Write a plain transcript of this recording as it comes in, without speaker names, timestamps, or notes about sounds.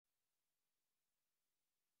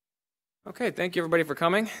Okay, thank you everybody for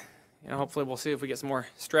coming. Hopefully we'll see if we get some more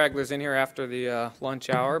stragglers in here after the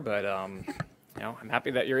lunch hour. But I'm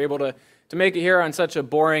happy that you're able to make it here on such a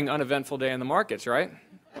boring, uneventful day in the markets, right?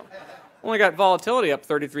 Only got volatility up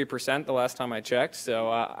 33% the last time I checked.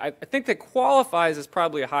 So I think that qualifies as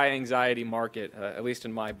probably a high anxiety market, at least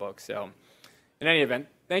in my book. So in any event,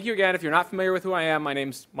 thank you again. If you're not familiar with who I am, my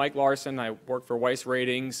name's Mike Larson. I work for Weiss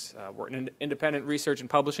Ratings. We're an independent research and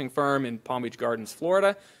publishing firm in Palm Beach Gardens,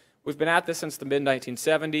 Florida. We've been at this since the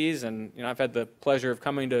mid-1970s, and I've had the pleasure of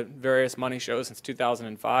coming to various money shows since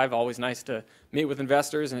 2005. Always nice to meet with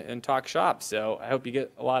investors and talk shop, so I hope you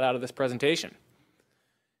get a lot out of this presentation.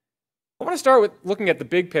 I want to start with looking at the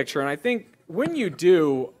big picture, and I think when you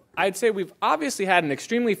do, I'd say we've obviously had an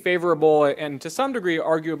extremely favorable and to some degree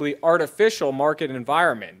arguably artificial market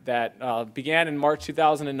environment that began in March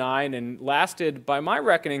 2009 and lasted, by my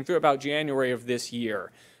reckoning, through about January of this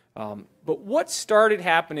year. But what started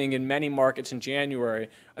happening in many markets in January,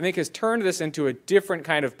 I think, has turned this into a different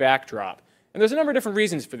kind of backdrop. And there's a number of different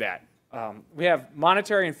reasons for that. We have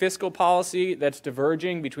monetary and fiscal policy that's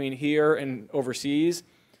diverging between here and overseas.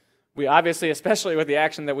 We obviously, especially with the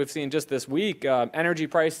action that we've seen just this week, energy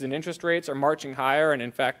prices and interest rates are marching higher, and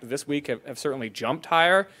in fact, this week have certainly jumped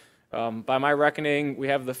higher. By my reckoning, we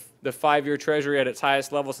have the 5-year Treasury at its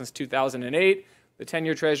highest level since 2008. The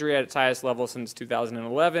 10-year Treasury at its highest level since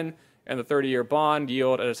 2011, and the 30-year bond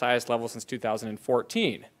yield at its highest level since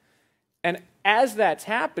 2014. And as that's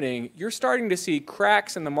happening, you're starting to see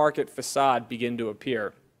cracks in the market facade begin to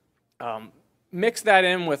appear. Mix that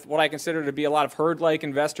in with what I consider to be a lot of herd-like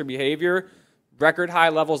investor behavior, record high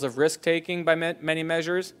levels of risk-taking by many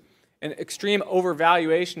measures, and extreme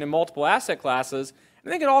overvaluation in multiple asset classes. I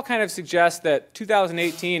think it all kind of suggests that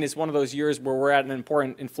 2018 is one of those years where we're at an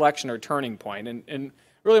important inflection or turning point. And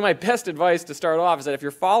really my best advice to start off is that if you're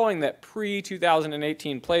following that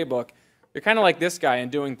pre-2018 playbook, you're kind of like this guy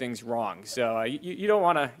and doing things wrong. So you don't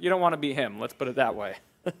want to be him, let's put it that way.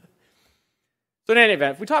 So in any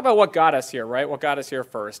event, if we talk about what got us here, right? What got us here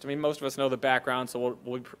first? I mean, most of us know the background, so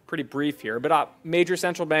we'll be pretty brief here. But major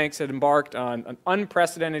central banks had embarked on an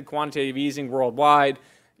unprecedented quantitative easing worldwide.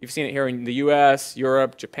 You've seen it here in the US,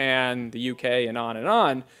 Europe, Japan, the UK, and on and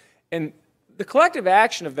on. And the collective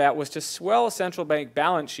action of that was to swell central bank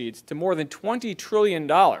balance sheets to more than $20 trillion,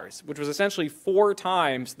 which was essentially 4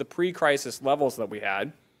 times the pre-crisis levels that we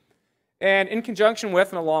had. And in conjunction with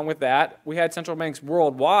and along with that, we had central banks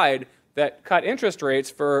worldwide that cut interest rates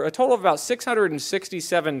for a total of about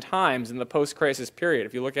 667 times in the post-crisis period.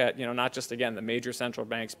 If you look at, not just, again, the major central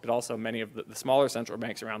banks, but also many of the smaller central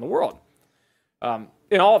banks around the world.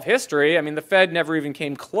 In all of history, I mean, the Fed never even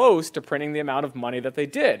came close to printing the amount of money that they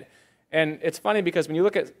did. And it's funny because when you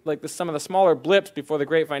look at some of the smaller blips before the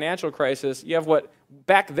great financial crisis, you have what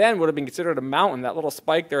back then would have been considered a mountain. That little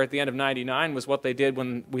spike there at the end of '99 was what they did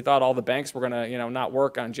when we thought all the banks were going to, not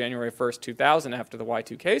work on January 1st, 2000 after the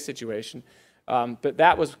Y2K situation. But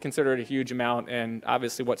that was considered a huge amount, and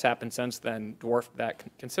obviously what's happened since then dwarfed that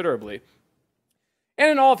considerably.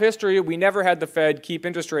 And in all of history, we never had the Fed keep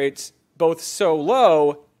interest rates both so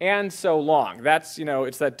low and so long. That's,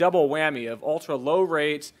 it's that double whammy of ultra low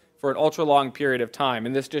rates for an ultra long period of time.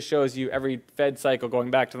 And this just shows you every Fed cycle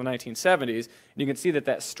going back to the 1970s. And you can see that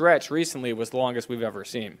that stretch recently was the longest we've ever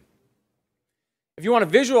seen. If you want to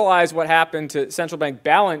visualize what happened to central bank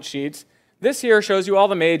balance sheets, this here shows you all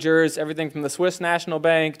the majors, everything from the Swiss National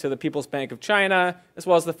Bank to the People's Bank of China, as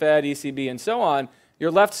well as the Fed, ECB, and so on.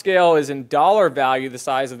 Your left scale is in dollar value, the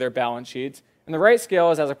size of their balance sheets. And the right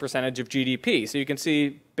scale is as a percentage of GDP. So you can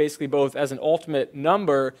see basically both as an ultimate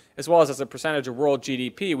number as well as a percentage of world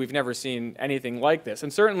GDP. We've never seen anything like this.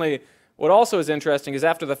 And certainly what also is interesting is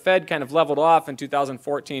after the Fed kind of leveled off in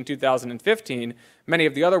 2014, 2015, many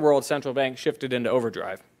of the other world central banks shifted into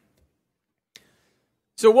overdrive.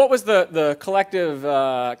 So what was the collective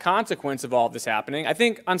consequence of all of this happening? I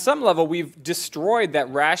think on some level we've destroyed that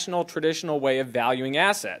rational traditional way of valuing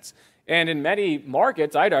assets. And in many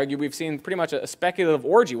markets, I'd argue, we've seen pretty much a speculative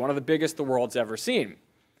orgy, one of the biggest the world's ever seen.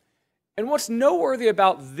 And what's noteworthy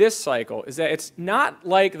about this cycle is that it's not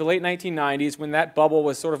like the late 1990s when that bubble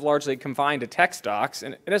was sort of largely confined to tech stocks,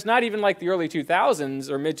 and it's not even like the early 2000s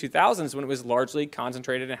or mid-2000s when it was largely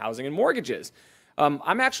concentrated in housing and mortgages.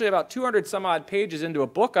 I'm actually about 200 some odd pages into a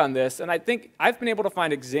book on this, and I think I've been able to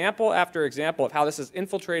find example after example of how this has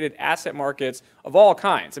infiltrated asset markets of all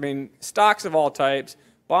kinds. I mean, stocks of all types,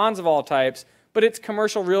 bonds of all types, but it's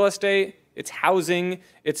commercial real estate, it's housing,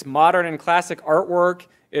 it's modern and classic artwork,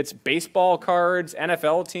 it's baseball cards,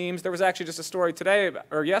 NFL teams. There was actually just a story today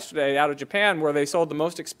or yesterday out of Japan where they sold the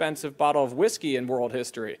most expensive bottle of whiskey in world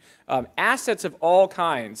history. Assets of all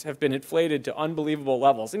kinds have been inflated to unbelievable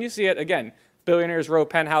levels. And you see it, again, billionaires row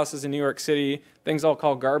penthouses in New York City, things I'll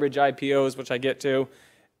call garbage IPOs, which I get to.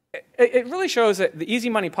 It really shows that the easy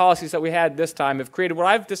money policies that we had this time have created what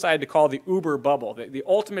I've decided to call the Uber bubble, the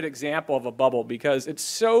ultimate example of a bubble, because it's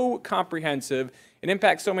so comprehensive, it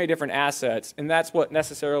impacts so many different assets, and that's what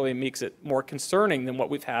necessarily makes it more concerning than what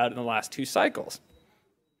we've had in the last two cycles.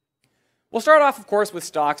 We'll start off, of course, with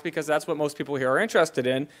stocks because that's what most people here are interested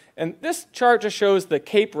in. And this chart just shows the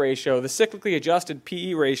CAPE ratio, the cyclically adjusted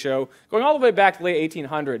PE ratio, going all the way back to the late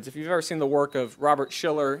 1800s. If you've ever seen the work of Robert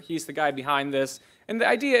Shiller, he's the guy behind this. And the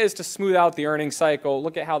idea is to smooth out the earnings cycle,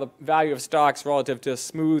 look at how the value of stocks relative to a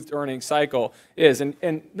smoothed earnings cycle is. And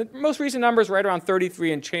the most recent number is right around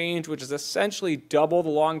 33 and change, which is essentially double the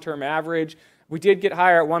long-term average. We did get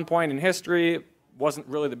higher at one point in history. It wasn't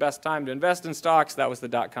really the best time to invest in stocks. That was the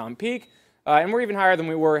dot-com peak. And we're even higher than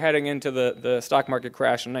we were heading into the stock market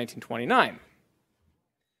crash in 1929.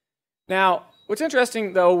 Now, what's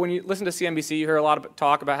interesting, though, when you listen to CNBC, you hear a lot of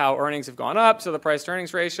talk about how earnings have gone up, so the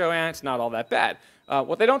price-to-earnings ratio, and it's not all that bad.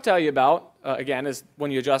 What they don't tell you about, again, is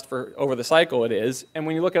when you adjust for over the cycle it is, and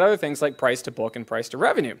when you look at other things like price-to-book and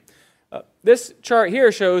price-to-revenue. This chart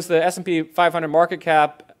here shows the S&P 500 market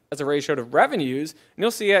cap as a ratio to revenues, and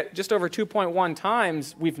you'll see at just over 2.1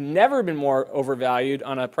 times, we've never been more overvalued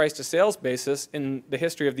on a price-to-sales basis in the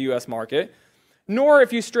history of the U.S. market, nor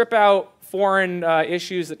if you strip out foreign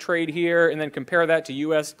issues that trade here and then compare that to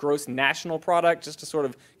U.S. gross national product just to sort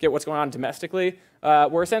of get what's going on domestically,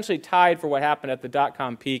 we're essentially tied for what happened at the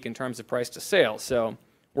dot-com peak in terms of price to sales, so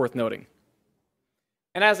worth noting.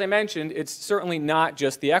 And as I mentioned, it's certainly not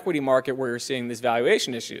just the equity market where you're seeing these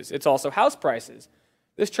valuation issues. It's also house prices.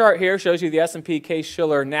 This chart here shows you the S&P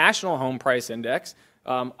Case-Shiller National Home Price Index.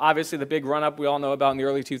 Obviously, the big run-up we all know about in the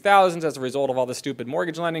early 2000s as a result of all the stupid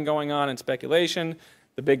mortgage lending going on and speculation,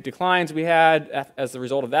 the big declines we had as a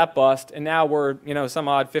result of that bust, and now we're some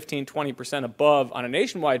odd 15, 20% above on a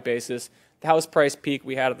nationwide basis the house price peak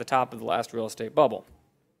we had at the top of the last real estate bubble.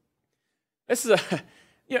 This is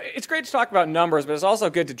it's great to talk about numbers, but it's also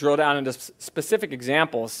good to drill down into specific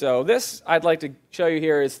examples. So this I'd like to show you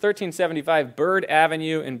here is 1375 Bird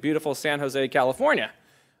Avenue in beautiful San Jose, California.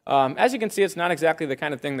 As you can see, it's not exactly the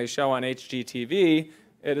kind of thing they show on HGTV.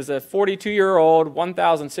 It is a 42-year-old,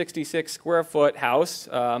 1,066 square foot house,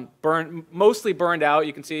 mostly burned out.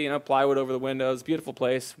 You can see plywood over the windows, beautiful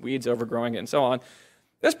place, weeds overgrowing it, and so on.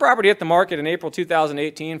 This property hit the market in April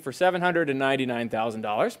 2018 for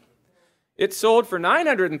 $799,000. It sold for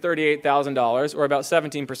 $938,000, or about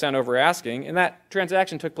 17% over asking, and that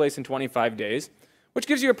transaction took place in 25 days, which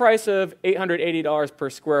gives you a price of $880 per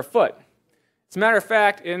square foot. As a matter of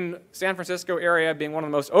fact, in San Francisco area being one of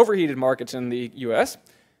the most overheated markets in the U.S.,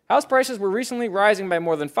 house prices were recently rising by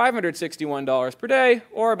more than $561 per day,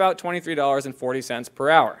 or about $23.40 per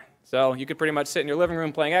hour. So you could pretty much sit in your living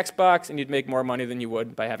room playing Xbox, and you'd make more money than you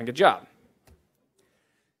would by having a job.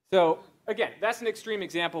 So again, that's an extreme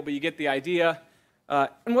example, but you get the idea.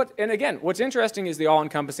 And again, what's interesting is the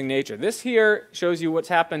all-encompassing nature. This here shows you what's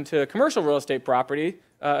happened to commercial real estate property.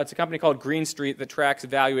 It's a company called Green Street that tracks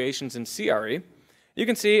valuations in CRE. You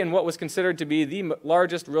can see in what was considered to be the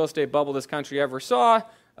largest real estate bubble this country ever saw,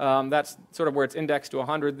 that's sort of where it's indexed to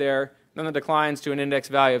 100 there, then the declines to an index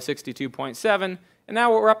value of 62.7, and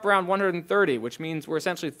now we're up around 130, which means we're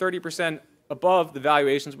essentially 30% above the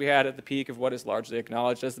valuations we had at the peak of what is largely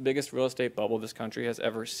acknowledged as the biggest real estate bubble this country has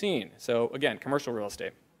ever seen. So again, commercial real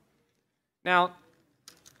estate. Now,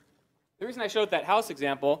 the reason I showed that house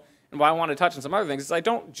example and why I want to touch on some other things is I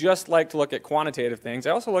don't just like to look at quantitative things.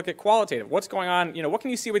 I also look at qualitative. What's going on? What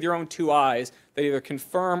can you see with your own two eyes that either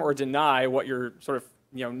confirm or deny what your sort of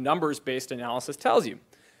numbers-based analysis tells you?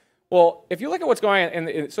 Well, if you look at what's going on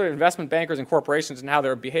in sort of investment bankers and corporations and how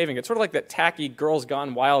they're behaving, it's sort of like that tacky Girls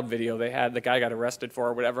Gone Wild video they had the guy got arrested for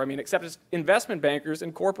or whatever. I mean, except it's investment bankers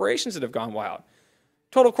and corporations that have gone wild.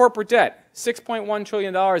 Total corporate debt, $6.1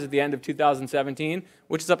 trillion at the end of 2017,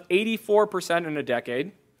 which is up 84% in a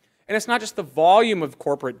decade. And it's not just the volume of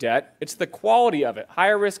corporate debt, it's the quality of it.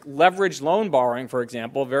 Higher risk leveraged loan borrowing, for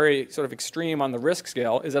example, very sort of extreme on the risk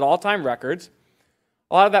scale, is at all-time records.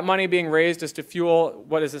 A lot of that money being raised is to fuel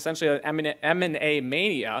what is essentially an M&A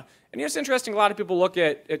mania. And it's interesting, a lot of people look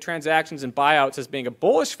at transactions and buyouts as being a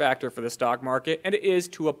bullish factor for the stock market, and it is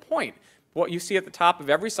to a point. what you see at the top of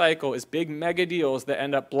every cycle is big mega deals that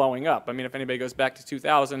end up blowing up. I mean, if anybody goes back to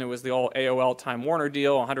 2000, it was the old AOL Time Warner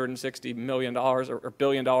deal, $160 million or $1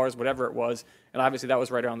 billion, whatever it was. And obviously that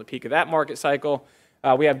was right around the peak of that market cycle.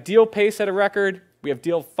 We have deal pace at a record. We have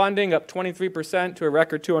deal funding up 23% to a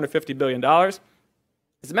record $250 billion. As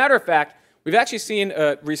a matter of fact, we've actually seen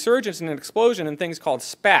a resurgence and an explosion in things called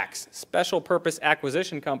SPACs, special purpose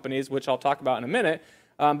acquisition companies, which I'll talk about in a minute.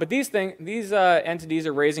 But these entities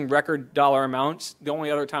are raising record dollar amounts. The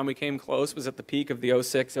only other time we came close was at the peak of the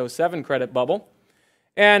 06-07 credit bubble.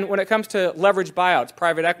 And when it comes to leveraged buyouts,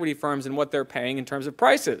 private equity firms and what they're paying in terms of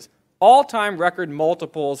prices, all-time record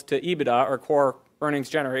multiples to EBITDA, or core earnings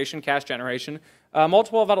generation, cash generation,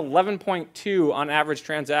 multiple of about 11.2 on average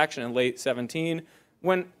transaction in late 17.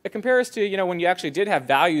 When it compares to, when you actually did have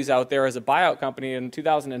values out there as a buyout company in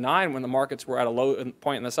 2009 when the markets were at a low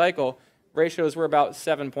point in the cycle, ratios were about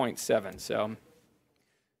 7.7. So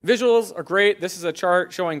visuals are great. This is a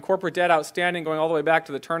chart showing corporate debt outstanding going all the way back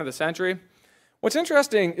to the turn of the century. What's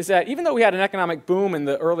interesting is that even though we had an economic boom in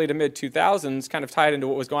the early to mid 2000s, kind of tied into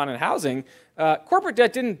what was going on in housing, corporate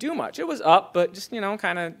debt didn't do much. It was up, but just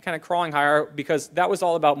kind of crawling higher because that was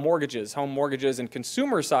all about mortgages, home mortgages, and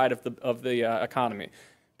consumer side of the economy.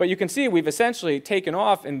 But you can see we've essentially taken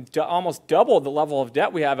off and almost doubled the level of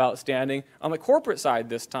debt we have outstanding on the corporate side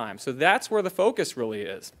this time. So that's where the focus really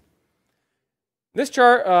is. This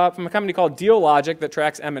chart from a company called Dealogic that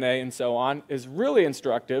tracks M&A and so on is really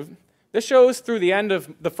instructive. This shows through the end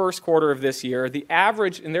of the first quarter of this year, the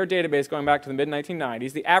average in their database going back to the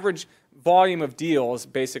mid-1990s, the average volume of deals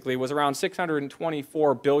basically was around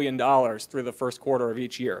 $624 billion through the first quarter of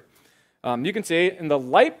each year. You can see in the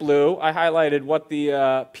light blue, I highlighted what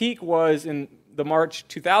the peak was in the March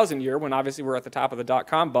 2000 year, when obviously we're at the top of the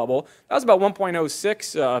dot-com bubble. That was about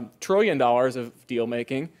 $1.06 trillion of deal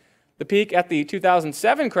making. The peak at the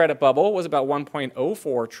 2007 credit bubble was about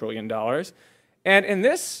 $1.04 trillion. And in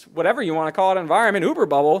this, whatever you want to call it, environment, Uber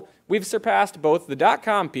bubble, we've surpassed both the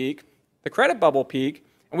dot-com peak, the credit bubble peak,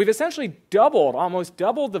 and we've essentially almost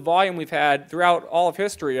doubled the volume we've had throughout all of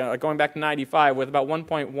history, going back to 95, with about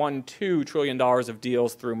 $1.12 trillion of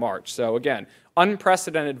deals through March. So again,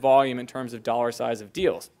 unprecedented volume in terms of dollar size of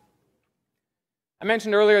deals. I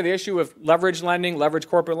mentioned earlier the issue of leverage lending, leverage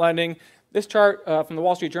corporate lending. This chart from the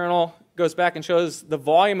Wall Street Journal goes back and shows the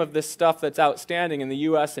volume of this stuff that's outstanding in the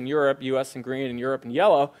US and Europe, US in green and Europe in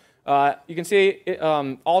yellow. You can see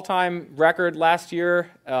all-time record last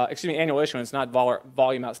year, annual issuance, not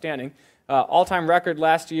volume outstanding. All-time record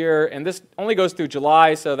last year, and this only goes through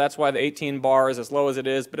July, so that's why the 18 bar is as low as it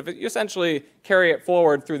is. But if you essentially carry it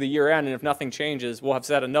forward through the year end, and if nothing changes, we'll have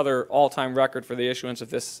set another all-time record for the issuance of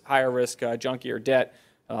this higher risk, junkier debt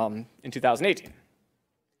in 2018.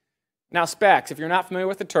 Now, SPACs, if you're not familiar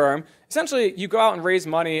with the term, essentially you go out and raise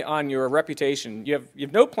money on your reputation. You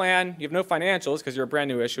have no plan, you have no financials because you're a brand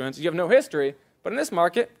new issuance, you have no history, but in this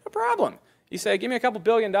market, no problem. You say, give me a couple $1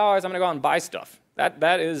 billion, I'm going to go out and buy stuff.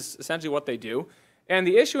 That is essentially what they do. And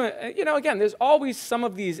the issuance, again, there's always some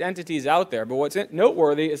of these entities out there, but what's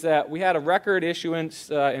noteworthy is that we had a record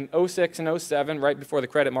issuance in 06 and 07, right before the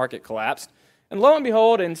credit market collapsed. And lo and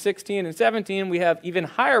behold, in 16 and 17, we have even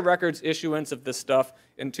higher records issuance of this stuff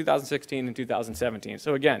in 2016 and 2017.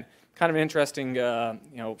 So again, kind of an interesting,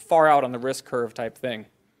 far out on the risk curve type thing.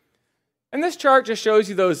 And this chart just shows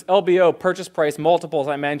you those LBO purchase price multiples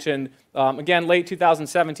I mentioned. Again, late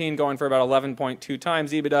 2017 going for about 11.2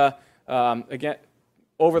 times EBITDA. Again,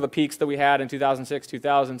 over the peaks that we had in 2006,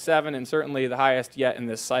 2007, and certainly the highest yet in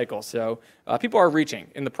this cycle. So people are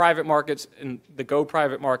reaching in the private markets, in the go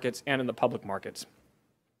private markets, and in the public markets.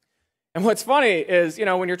 And what's funny is,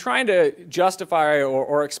 when you're trying to justify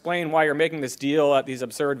or explain why you're making this deal at these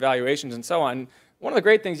absurd valuations and so on, one of the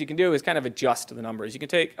great things you can do is kind of adjust to the numbers. You can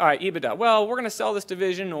take, all right, EBITDA, well, we're going to sell this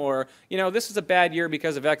division, or, this is a bad year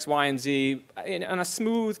because of X, Y, and Z. On a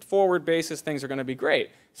smooth forward basis, things are going to be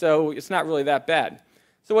great. So it's not really that bad.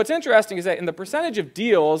 So what's interesting is that in the percentage of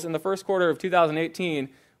deals in the first quarter of 2018,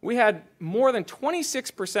 we had more than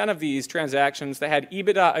 26% of these transactions that had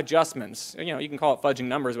EBITDA adjustments. You can call it fudging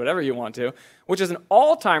numbers, whatever you want to, which is an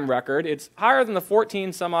all-time record. It's higher than the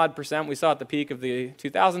 14 some odd percent we saw at the peak of the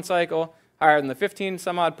 2000 cycle, higher than the 15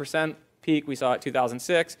 some odd percent peak we saw at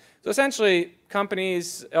 2006. So essentially,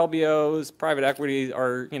 companies, LBOs, private equity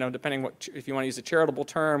are, depending if you want to use a charitable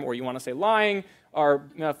term or you want to say lying, are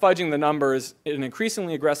fudging the numbers in an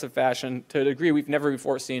increasingly aggressive fashion to a degree we've never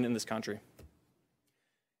before seen in this country.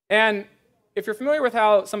 And if you're familiar with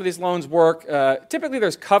how some of these loans work, typically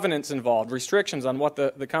there's covenants involved, restrictions on what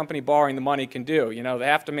the company borrowing the money can do. You know, they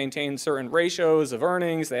have to maintain certain ratios of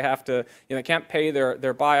earnings. They have to, you know, they can't pay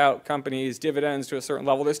their buyout companies dividends to a certain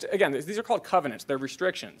level. Again, these are called covenants. They're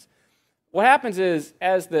restrictions. What happens is,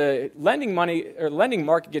 as the lending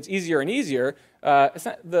market gets easier and easier,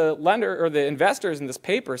 the lender or the investors in this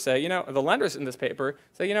paper say, you know, the lenders in this paper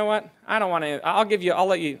say, you know what, I don't want to. I'll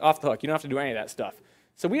let you off the hook. You don't have to do any of that stuff.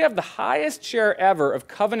 So we have the highest share ever of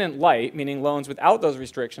covenant light, meaning loans without those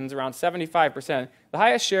restrictions, around 75%. The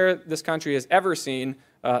highest share this country has ever seen.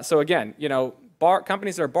 So again, you know,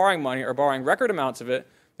 companies that are borrowing money are borrowing record amounts of it.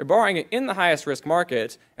 They're borrowing it in the highest risk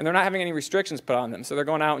markets, and they're not having any restrictions put on them. So they're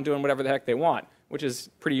going out and doing whatever the heck they want, which is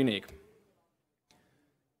pretty unique.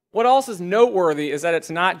 What else is noteworthy is that it's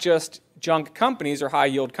not just junk companies or high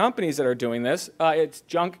yield companies that are doing this. It's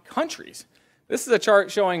junk countries. This is a chart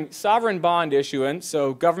showing sovereign bond issuance,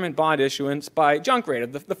 so government bond issuance by junk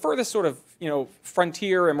rated, the furthest sort of, you know,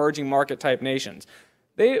 frontier emerging market type nations.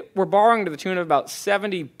 They were borrowing to the tune of about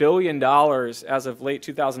 $70 billion as of late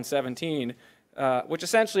 2017. Which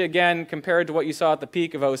essentially, again, compared to what you saw at the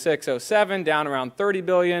peak of 06, 07, down around 30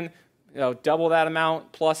 billion, you know, double that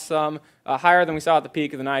amount plus some, higher than we saw at the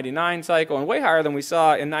peak of the 99 cycle, and way higher than we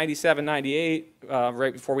saw in 97, 98,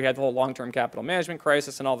 right before we had the whole long-term capital management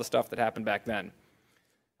crisis and all the stuff that happened back then.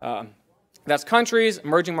 That's countries.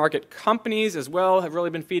 Emerging market companies as well have really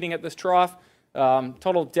been feeding at this trough.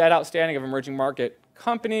 Total debt outstanding of emerging market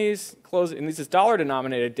companies, and this is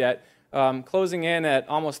dollar-denominated debt, closing in at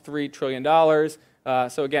almost $3 trillion.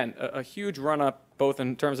 So again, a huge run-up both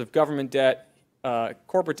in terms of government debt,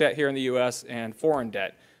 corporate debt here in the U.S., and foreign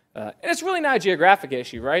debt. And it's really not a geographic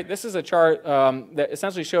issue, right? This is a chart that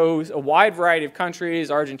essentially shows a wide variety of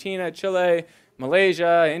countries: Argentina, Chile,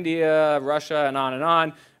 Malaysia, India, Russia, and on and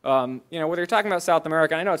on. You know, whether you're talking about South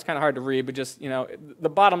America, I know it's kind of hard to read, but just, you know, the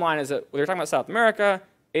bottom line is that whether you're talking about South America,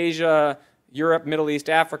 Asia, Europe, Middle East,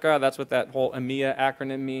 Africa, that's what that whole EMEA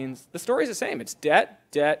acronym means. The story's the same. It's debt,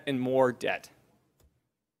 debt, and more debt.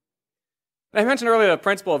 I mentioned earlier the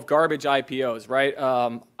principle of garbage IPOs, right?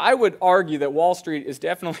 I would argue that Wall Street is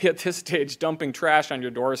definitely at this stage dumping trash on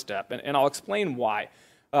your doorstep, and I'll explain why.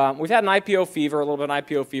 We've had an IPO fever, a little bit of an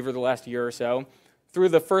IPO fever the last year or so. Through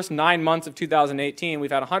the first 9 months of 2018,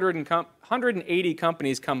 we've had 180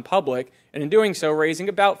 companies come public, and in doing so, raising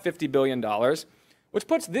about $50 billion. Which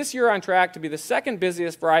puts this year on track to be the second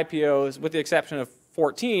busiest for IPOs, with the exception of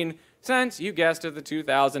 14, since, you guessed it, the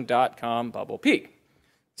 2000 dot-com bubble peak.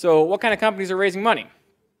 So what kind of companies are raising money?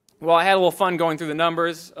 Well, I had a little fun going through the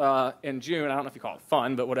numbers in June. I don't know if you call it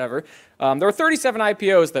fun, but whatever. There were 37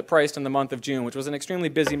 IPOs that priced in the month of June, which was an extremely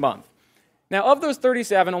busy month. Now, of those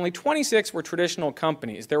 37, only 26 were traditional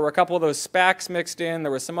companies. There were a couple of those SPACs mixed in.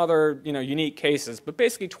 There were some other, you know, unique cases. But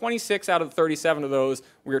basically, 26 out of the 37 of those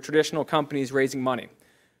were traditional companies raising money.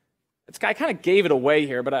 I kind of gave it away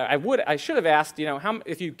here, but I should have asked, you know,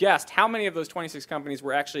 if you guessed how many of those 26 companies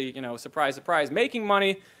were actually, you know, surprise, surprise, making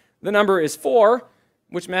money. The number is 4,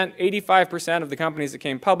 which meant 85% of the companies that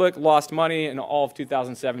came public lost money in all of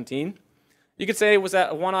 2017. You could say, was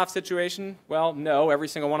that a one-off situation? Well, no. Every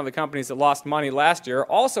single one of the companies that lost money last year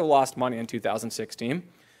also lost money in 2016.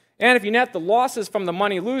 And if you net the losses from the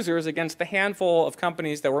money losers against the handful of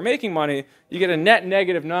companies that were making money, you get a net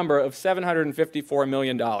negative number of $754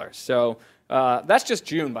 million. So that's just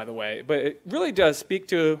June, by the way. But it really does speak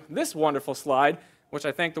to this wonderful slide, which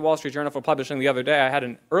I thank the Wall Street Journal for publishing the other day. I had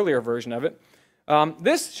an earlier version of it.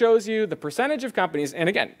 This shows you the percentage of companies. And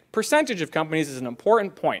again, percentage of companies is an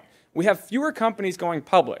important point. We have fewer companies going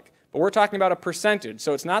public, but we're talking about a percentage.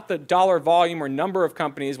 So it's not the dollar volume or number of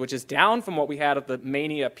companies, which is down from what we had at the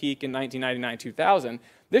mania peak in 1999-2000.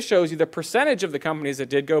 This shows you the percentage of the companies that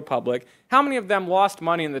did go public, how many of them lost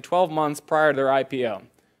money in the 12 months prior to their IPO.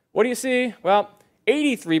 What do you see? Well,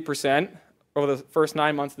 83% over the first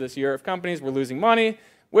 9 months of this year of companies were losing money,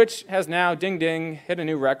 which has now, ding ding, hit a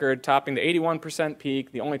new record, topping the 81%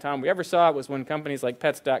 peak. The only time we ever saw it was when companies like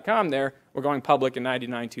Pets.com there were going public in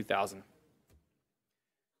 99-2000.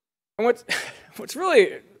 And what's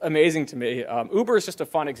really amazing to me, Uber is just a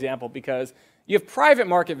fun example because you have private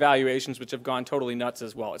market valuations which have gone totally nuts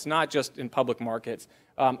as well. It's not just in public markets.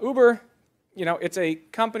 Uber, you know, it's a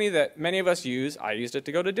company that many of us use. I used it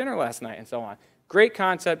to go to dinner last night and so on. Great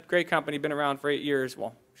concept, great company, been around for 8 years.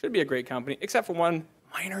 Well, should be a great company, except for one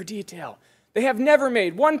minor detail. They have never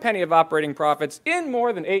made 1 penny of operating profits in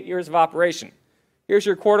more than 8 years of operation. Here's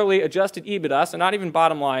your quarterly adjusted EBITDA, so not even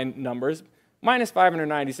bottom line numbers, minus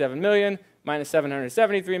 597 million, minus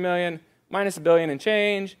 773 million, minus $1 billion and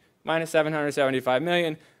change, minus 775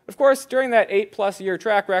 million. Of course, during that 8+ year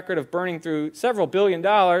track record of burning through several $billion,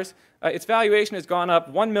 its valuation has gone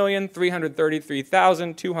up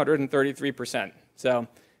 1,333,233%. So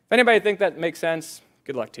if anybody think that makes sense,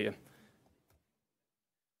 good luck to you.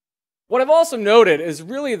 What I've also noted is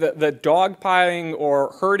really the dogpiling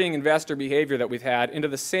or herding investor behavior that we've had into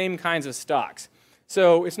the same kinds of stocks.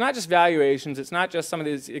 So it's not just valuations, it's not just some of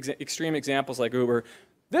these extreme examples like Uber.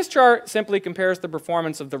 This chart simply compares the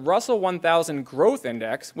performance of the Russell 1000 Growth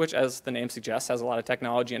Index, which, as the name suggests, has a lot of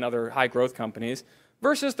technology and other high growth companies,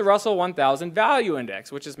 versus the Russell 1000 Value Index,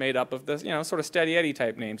 which is made up of the sort of steady Eddie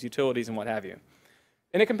type names, utilities and what have you.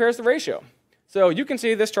 And it compares the ratio. So you can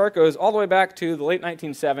see this chart goes all the way back to the late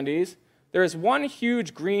 1970s. There is one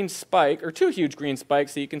huge green spike, or two huge green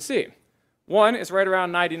spikes that you can see. One is right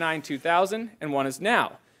around 99-2000, and one is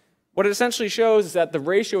now. What it essentially shows is that the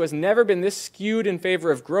ratio has never been this skewed in favor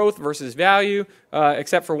of growth versus value,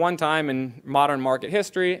 except for one time in modern market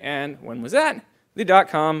history, and when was that? The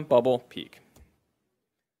dot-com bubble peak.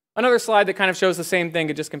 Another slide that kind of shows the same thing.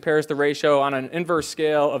 It just compares the ratio on an inverse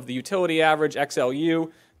scale of the utility average, XLU,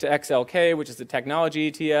 to XLK, which is the technology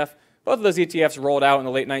ETF. Both of those ETFs rolled out in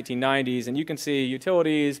the late 1990s, and you can see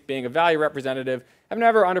utilities, being a value representative, have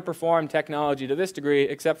never underperformed technology to this degree,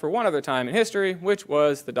 except for one other time in history, which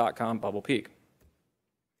was the dot-com bubble peak.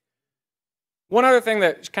 One other thing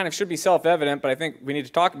that kind of should be self-evident, but I think we need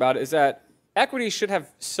to talk about, is that equity should have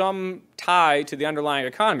some tie to the underlying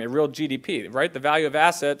economy, real GDP, right? The value of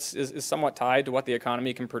assets is somewhat tied to what the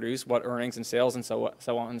economy can produce, what earnings and sales and so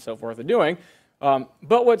on and so forth are doing.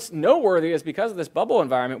 But what's noteworthy is because of this bubble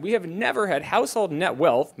environment, we have never had household net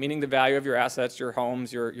wealth, meaning the value of your assets, your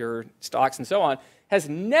homes, your stocks, and so on, has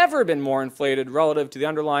never been more inflated relative to the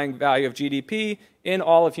underlying value of GDP in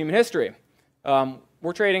all of human history.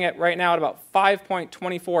 We're trading at right now at about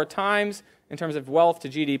 5.24 times in terms of wealth to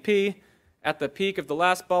GDP. At the peak of the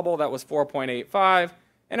last bubble, that was 4.85,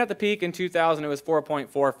 and at the peak in 2000, it was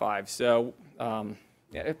 4.45. So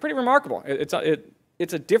yeah, pretty remarkable.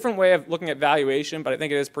 It's a different way of looking at valuation, but I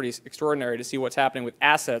think it is pretty extraordinary to see what's happening with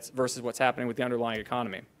assets versus what's happening with the underlying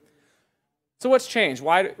economy. So what's changed?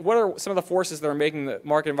 What are some of the forces that are making the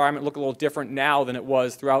market environment look a little different now than it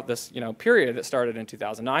was throughout this period that started in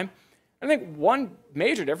 2009? I think one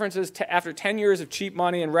major difference is after 10 years of cheap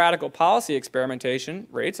money and radical policy experimentation,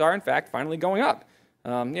 rates are in fact finally going up.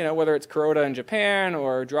 Whether it's Kuroda in Japan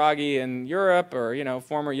or Draghi in Europe or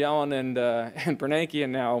former Yellen and Bernanke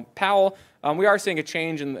and now Powell, we are seeing a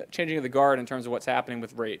changing of the guard in terms of what's happening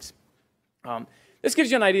with rates. This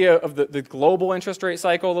gives you an idea of the global interest rate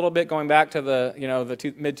cycle a little bit, going back to the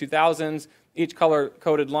mid-2000s. Each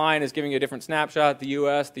color-coded line is giving you a different snapshot: the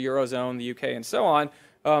U.S., the Eurozone, the U.K., and so on.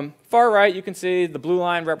 Far right, you can see the blue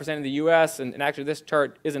line representing the U.S., and actually this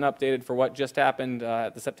chart isn't updated for what just happened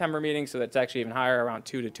at the September meeting, so that's actually even higher, around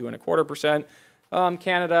 2 to 2.25%.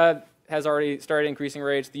 Canada has already started increasing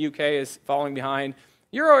rates. The U.K. is following behind.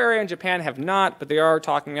 Euro area and Japan have not, but they are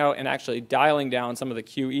talking out and actually dialing down some of the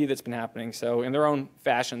QE that's been happening. So in their own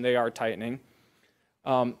fashion, they are tightening.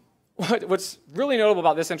 What's really notable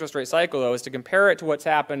about this interest rate cycle, though, is to compare it to what's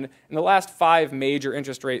happened in the last 5 major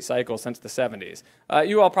interest rate cycles since the 70s.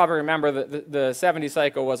 You all probably remember that the 70s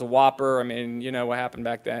cycle was a whopper. I mean, you know what happened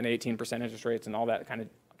back then, 18% interest rates and all that kind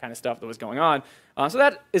of stuff that was going on. So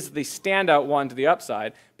that is the standout one to the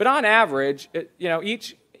upside. But on average,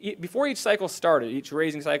 before each cycle started, each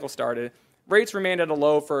raising cycle started, rates remained at a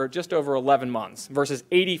low for just over 11 months versus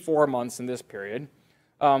 84 months in this period.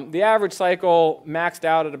 The average cycle maxed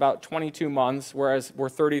out at about 22 months, whereas we're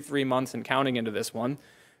 33 months and counting into this one.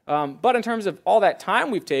 But in terms of all that time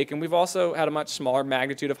we've taken, we've also had a much smaller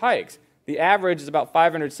magnitude of hikes. The average is about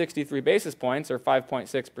 563 basis points, or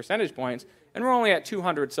 5.6 percentage points, and we're only at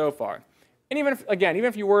 200 so far. And even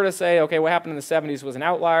if you were to say, okay, what happened in the 70s was an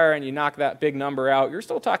outlier, and you knock that big number out, you're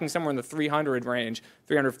still talking somewhere in the 300 range,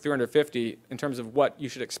 300, 350, in terms of what you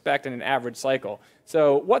should expect in an average cycle.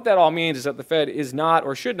 So what that all means is that the Fed is not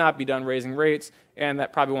or should not be done raising rates, and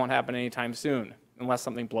that probably won't happen anytime soon, unless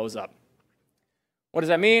something blows up. What does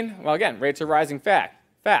that mean? Well, again, rates are rising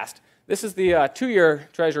fast. This is the 2-year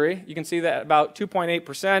Treasury. You can see that about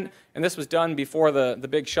 2.8%, and this was done before the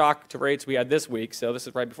big shock to rates we had this week, so this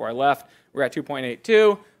is right before I left. We're at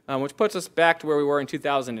 2.82, which puts us back to where we were in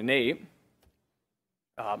 2008.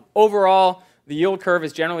 Overall, the yield curve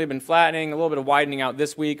has generally been flattening, a little bit of widening out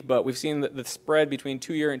this week, but we've seen the spread between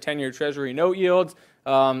 2-year and 10-year Treasury note yields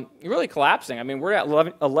really collapsing. I mean, we're at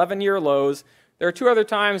 11-year lows. There are 2 other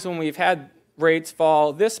times when we've had rates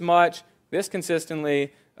fall this much, this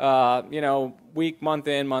consistently, week, month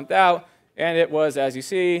in, month out, and it was, as you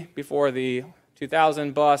see, before the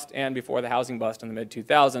 2000 bust and before the housing bust in the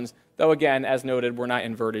mid-2000s, though again, as noted, we're not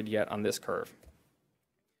inverted yet on this curve.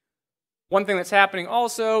 One thing that's happening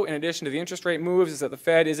also, in addition to the interest rate moves, is that the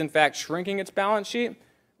Fed is in fact shrinking its balance sheet.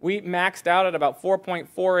 We maxed out at about $4.48,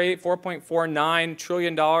 $4.49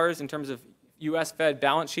 trillion in terms of U.S. Fed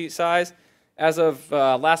balance sheet size. As of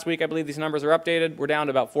last week, I believe these numbers are updated, we're down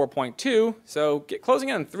to about 4.2, so closing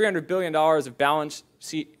in on $300 billion of balance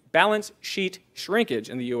sheet shrinkage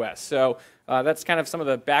in the U.S. So that's kind of some of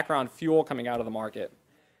the background fuel coming out of the market.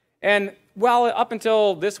 And while up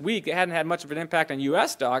until this week it hadn't had much of an impact on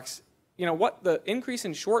U.S. stocks, what the increase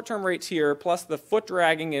in short-term rates here, plus the foot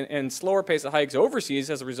dragging and slower pace of hikes overseas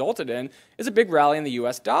has resulted in, is a big rally in the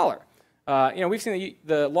U.S. dollar. We've seen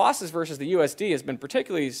the losses versus the USD has been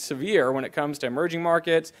particularly severe when it comes to emerging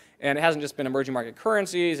markets, and it hasn't just been emerging market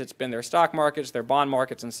currencies, it's been their stock markets, their bond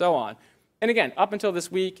markets, and so on. And again, up until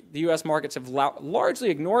this week, the U.S. markets have largely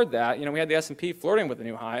ignored that. We had the S&P flirting with a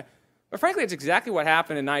new high. But frankly, it's exactly what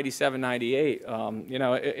happened in 97, 98.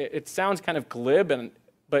 It sounds kind of glib,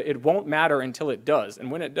 but it won't matter until it does. And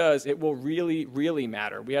when it does, it will really, really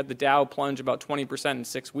matter. We had the Dow plunge about 20% in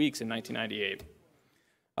 6 weeks in 1998.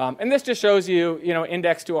 And this just shows you,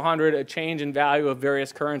 index to 100, a change in value of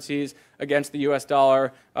various currencies against the U.S.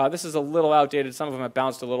 dollar. This is a little outdated. Some of them have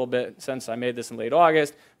bounced a little bit since I made this in late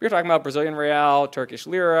August. We're talking about Brazilian real, Turkish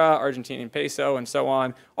lira, Argentinian peso, and so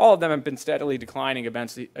on. All of them have been steadily declining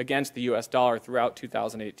against the U.S. dollar throughout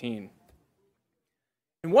 2018.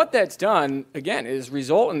 And what that's done, again, is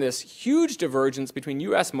result in this huge divergence between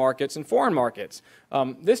U.S. markets and foreign markets.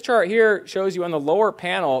 This chart here shows you on the lower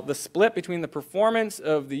panel the split between the performance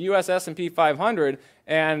of the U.S. S&P 500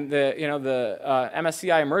 and the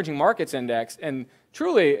MSCI Emerging Markets Index. And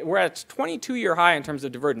truly, we're at a 22-year high in terms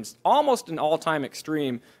of divergence, almost an all-time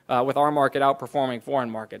extreme with our market outperforming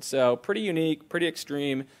foreign markets. So pretty unique, pretty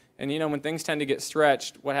extreme. And when things tend to get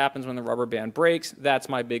stretched, what happens when the rubber band breaks? That's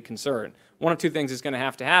my big concern. One of two things is going to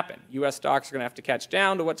have to happen. U.S. stocks are going to have to catch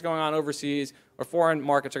down to what's going on overseas, or foreign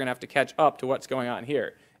markets are going to have to catch up to what's going on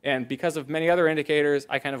here. And because of many other indicators,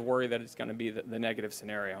 I kind of worry that it's going to be the negative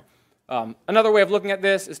scenario. Another way of looking at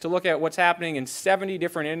this is to look at what's happening in 70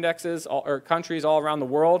 different indexes or countries all around the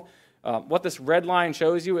world. What this red line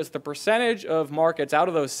shows you is the percentage of markets out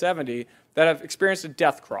of those 70 that have experienced a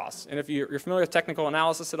death cross. And if you're familiar with technical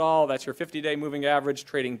analysis at all, that's your 50-day moving average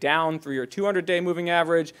trading down through your 200-day moving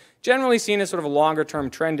average, generally seen as sort of a longer-term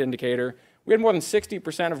trend indicator. We had more than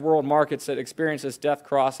 60% of world markets that experienced this death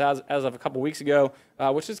cross as of a couple weeks ago,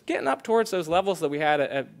 which is getting up towards those levels that we had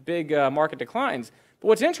at big market declines. But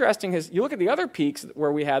what's interesting is you look at the other peaks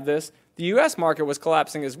where we had this, the U.S. market was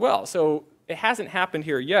collapsing as well. So it hasn't happened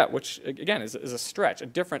here yet, which, again, is a stretch, a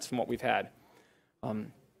difference from what we've had.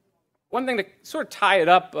 One thing to sort of tie it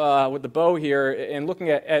up with the bow here in looking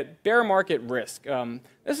at bear market risk.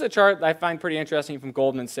 This is a chart that I find pretty interesting from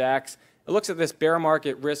Goldman Sachs. It looks at this bear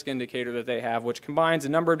market risk indicator that they have, which combines a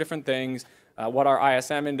number of different things. What our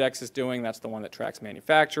ISM index is doing, that's the one that tracks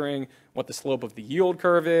manufacturing, what the slope of the yield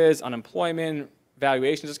curve is, unemployment,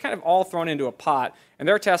 valuations, it's kind of all thrown into a pot, and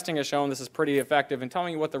their testing has shown this is pretty effective in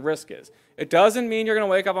telling you what the risk is. It doesn't mean you're going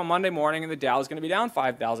to wake up on Monday morning and the Dow is going to be down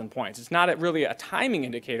 5,000 points. It's not really a timing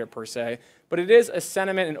indicator per se, but it is a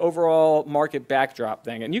sentiment and overall market backdrop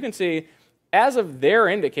thing. And you can see, as of their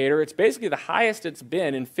indicator, it's basically the highest it's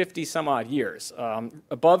been in 50 some odd years,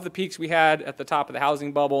 above the peaks we had at the top of the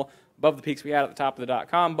housing bubble, above the peaks we had at the top of the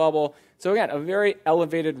dot-com bubble. So again, a very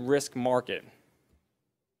elevated risk market.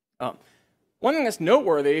 One thing that's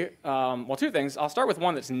noteworthy, well, two things. I'll start with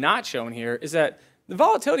one that's not shown here, is that the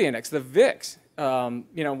volatility index, the VIX,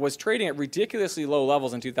 was trading at ridiculously low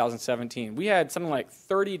levels in 2017. We had something like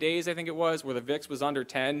 30 days, I think it was, where the VIX was under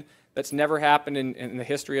 10. That's never happened in the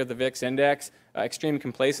history of the VIX index, extreme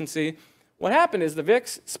complacency. What happened is the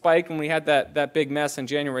VIX spiked when we had that big mess in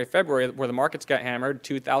January, February, where the markets got hammered,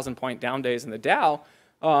 2,000-point down days in the Dow.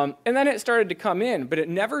 And then it started to come in, but it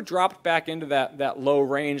never dropped back into that low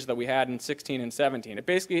range that we had in 16 and 17. It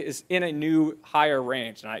basically is in a new higher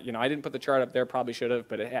range. And I didn't put the chart up there, probably should have,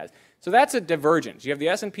 but it has. So that's a divergence. You have the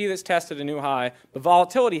S&P that's tested a new high, but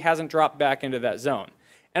volatility hasn't dropped back into that zone.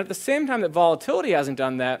 And at the same time that volatility hasn't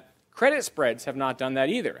done that, credit spreads have not done that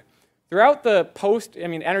either. Throughout the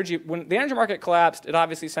energy, when the energy market collapsed, it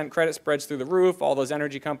obviously sent credit spreads through the roof. All those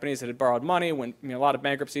energy companies that had borrowed money, when a lot of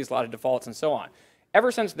bankruptcies, a lot of defaults, and so on. Ever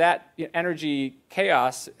since that energy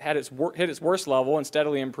chaos hit its worst level and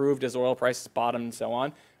steadily improved as oil prices bottomed and so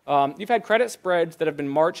on, you've had credit spreads that have been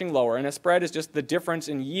marching lower. And a spread is just the difference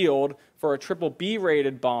in yield for a BBB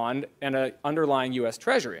rated bond and an underlying U.S.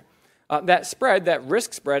 Treasury. That spread, that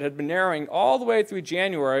risk spread, had been narrowing all the way through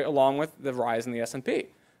January along with the rise in the S&P.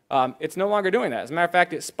 It's no longer doing that. As a matter of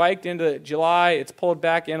fact, it spiked into July. It's pulled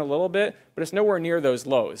back in a little bit, but it's nowhere near those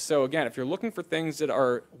lows. So again, if you're looking for things that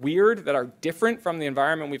are weird, that are different from the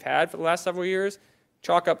environment we've had for the last several years,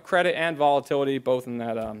 chalk up credit and volatility both in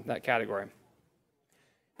that category.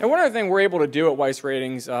 And one other thing we're able to do at Weiss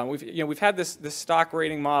Ratings, we've had this stock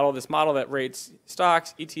rating model, this model that rates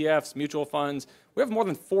stocks, ETFs, mutual funds. We have more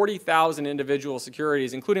than 40,000 individual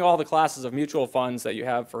securities, including all the classes of mutual funds that you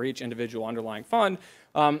have for each individual underlying fund.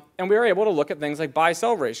 And we are able to look at things like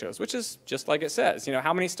buy-sell ratios, which is just like it says.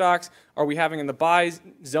 How many stocks are we having in the buy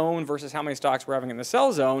zone versus how many stocks we're having in the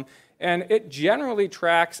sell zone? And it generally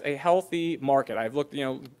tracks a healthy market. I've looked,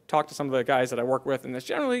 talked to some of the guys that I work with, and it's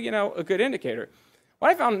generally, a good indicator. What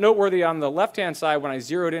I found noteworthy on the left-hand side when I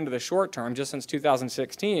zeroed into the short term, just since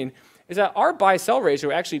 2016, is that our buy-sell ratio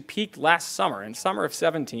actually peaked last summer, in summer of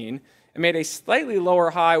 17. It made a slightly lower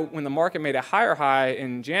high when the market made a higher high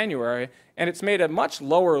in January, and it's made a much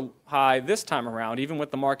lower high this time around, even with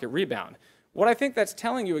the market rebound. What I think that's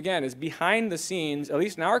telling you, again, is behind the scenes, at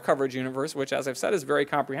least in our coverage universe, which, as I've said, is very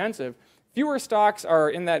comprehensive, fewer stocks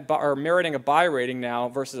are are meriting a buy rating now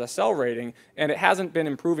versus a sell rating, and it hasn't been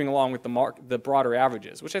improving along with the broader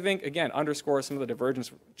averages, which I think, again, underscores some of the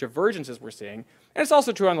divergences we're seeing. And it's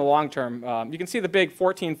also true on the long term. You can see the big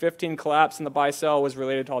 14-15 collapse in the buy-sell was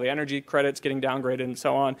related to all the energy credits getting downgraded and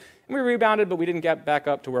so on. And we rebounded, but we didn't get back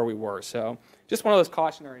up to where we were. So just one of those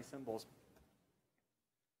cautionary symbols.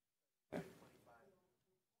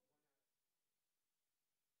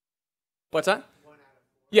 What's that?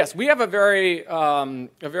 Yes, we have a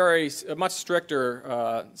much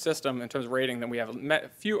stricter system in terms of rating than we have.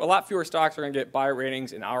 A lot fewer stocks are going to get buy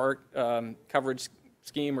ratings in our coverage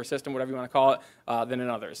scheme or system, whatever you want to call it, than in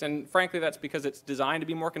others. And frankly, that's because it's designed to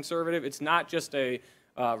be more conservative. It's not just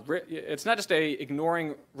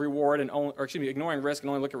ignoring reward ignoring risk and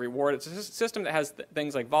only look at reward. It's a system that has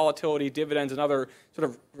things like volatility, dividends, and other sort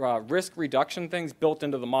of risk reduction things built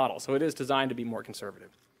into the model. So it is designed to be more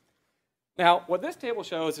conservative. Now, what this table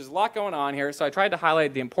shows is a lot going on here, so I tried to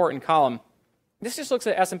highlight the important column. This just looks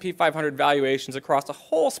at S&P 500 valuations across a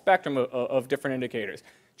whole spectrum of different indicators.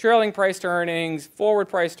 Trailing price to earnings, forward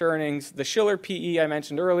price to earnings, the Shiller PE I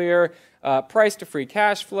mentioned earlier, price to free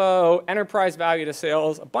cash flow, enterprise value to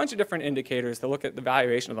sales, a bunch of different indicators that look at the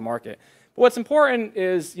valuation of the market. But what's important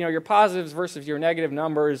is your positives versus your negative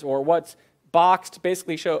numbers, or what's boxed.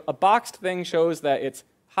 Basically, a boxed thing shows that it's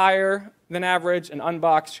higher than average, and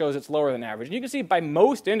unboxed shows it's lower than average. And you can see by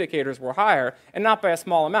most indicators we're higher, and not by a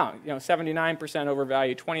small amount. 79%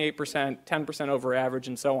 overvalued, 28%, 10% over average,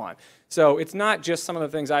 and so on. So it's not just some of the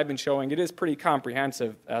things I've been showing. It is pretty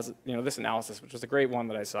comprehensive, as this analysis, which was a great one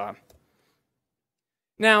that I saw.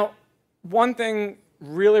 Now, one thing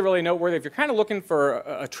really, really noteworthy, if you're kind of looking for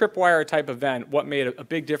a tripwire type event, what made a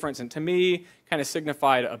big difference, and to me kind of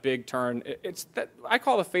signified a big turn, it's that I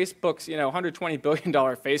call the Facebook's $120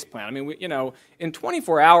 billion face plan. I mean, in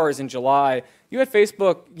 24 hours in July, you had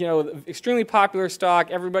Facebook, extremely popular stock,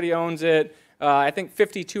 everybody owns it. I think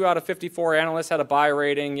 52 out of 54 analysts had a buy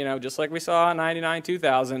rating, just like we saw in 99,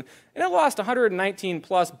 2000, and it lost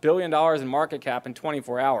 $119+ billion in market cap in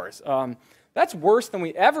 24 hours. That's worse than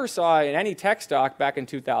we ever saw in any tech stock back in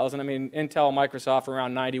 2000. I mean, Intel, Microsoft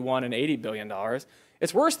around 91 and $80 billion.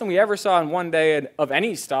 It's worse than we ever saw in one day of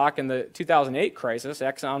any stock in the 2008 crisis.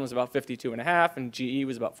 Exxon was about 52.5 and GE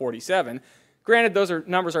was about 47. Granted, those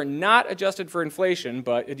numbers are not adjusted for inflation,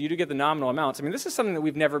 but you do get the nominal amounts. I mean, this is something that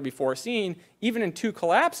we've never before seen, even in two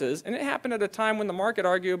collapses, and it happened at a time when the market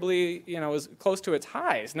arguably, was close to its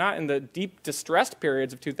highs, not in the deep distressed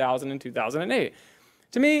periods of 2000 and 2008.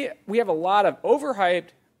 To me, we have a lot of overhyped,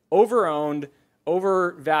 overowned,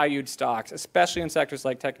 overvalued stocks, especially in sectors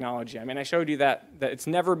like technology. I mean, I showed you that it's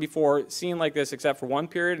never before seen like this except for one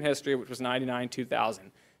period in history, which was 99,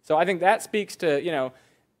 2000. So I think that speaks to,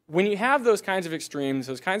 when you have those kinds of extremes,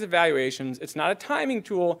 those kinds of valuations, it's not a timing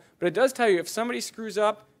tool, but it does tell you if somebody screws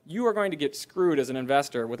up, you are going to get screwed as an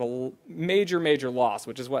investor with a major, major loss,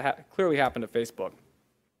 which is what clearly happened to Facebook.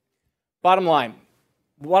 Bottom line.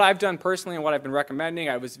 What I've done personally and what I've been recommending,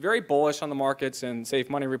 I was very bullish on the markets and Safe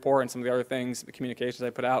Money Report and some of the other things, the communications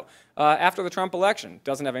I put out after the Trump election.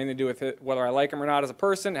 Doesn't have anything to do with it, whether I like him or not as a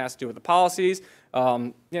person. It has to do with the policies.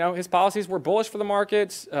 His policies were bullish for the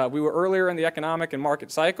markets. We were earlier in the economic and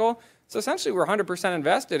market cycle. So essentially, we're 100%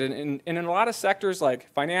 invested in a lot of sectors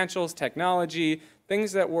like financials, technology,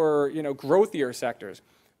 things that were growthier sectors.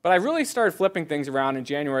 But I really started flipping things around in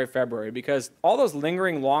January, February, because all those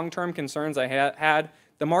lingering long-term concerns I had,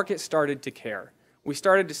 the market started to care. We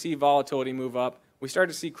started to see volatility move up. We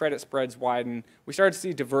started to see credit spreads widen. We started to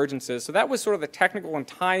see divergences. So that was sort of the technical and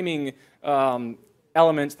timing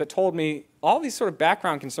elements that told me all these sort of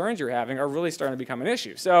background concerns you're having are really starting to become an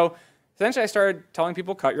issue. So essentially I started telling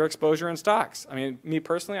people, cut your exposure in stocks. I mean, me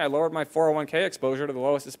personally, I lowered my 401k exposure to the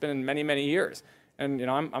lowest it's been in many, many years. And, you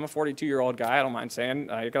know, I'm a 42-year-old guy, I don't mind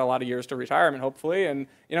saying. I got a lot of years to retirement, hopefully. And,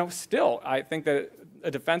 you know, still, I think that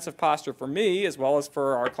a defensive posture for me, as well as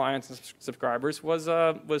for our clients and subscribers,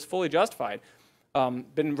 was fully justified.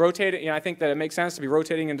 Been rotating, you know, I think that it makes sense to be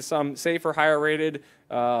rotating into some safer, higher rated,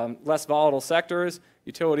 less volatile sectors,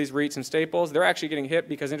 utilities, REITs, and staples. They're actually getting hit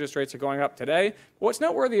because interest rates are going up today. But what's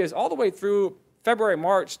noteworthy is all the way through February,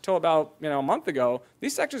 March, till about a month ago,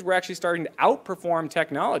 these sectors were actually starting to outperform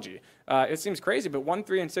technology. It seems crazy, but 1,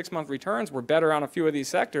 3, and 6 month returns were better on a few of these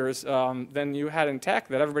sectors than you had in tech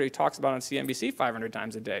that everybody talks about on CNBC 500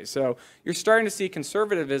 times a day. So you're starting to see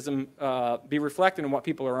conservatism be reflected in what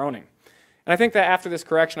people are owning. And I think that after this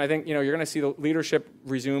correction, I think you're going to see the leadership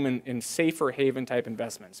resume in safer haven type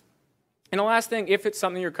investments. And the last thing, if it's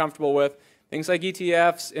something you're comfortable with, things like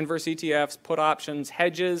ETFs, inverse ETFs, put options,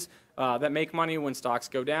 hedges that make money when stocks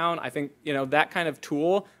go down. I think that kind of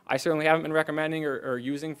tool I certainly haven't been recommending or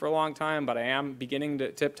using for a long time, but I am beginning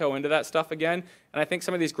to tiptoe into that stuff again. And I think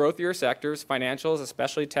some of these growthier sectors, financials,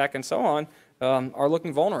 especially tech and so on, are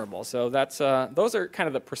looking vulnerable. So that's those are kind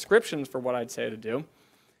of the prescriptions for what I'd say to do.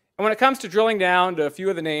 And when it comes to drilling down to a few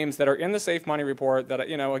of the names that are in the Safe Money report that,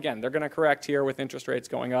 again, they're going to correct here with interest rates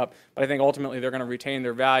going up, but I think ultimately they're going to retain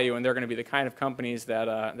their value and they're going to be the kind of companies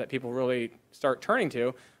that people really start turning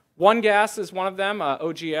to. One Gas is one of them,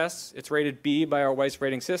 OGS. It's rated B by our Weiss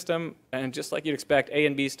rating system, and just like you'd expect, A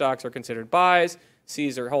and B stocks are considered buys,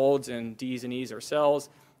 C's are holds, and D's and E's are sells.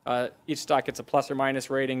 Each stock gets a plus or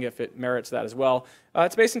minus rating if it merits that as well.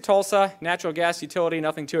 It's based in Tulsa, natural gas utility,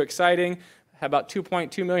 nothing too exciting. Had about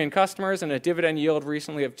 2.2 million customers and a dividend yield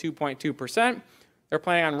recently of 2.2%. They're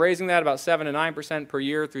planning on raising that about 7 to 9% per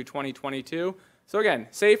year through 2022. So again,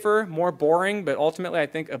 safer, more boring, but ultimately I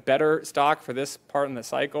think a better stock for this part in the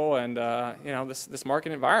cycle and this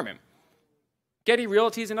market environment. Getty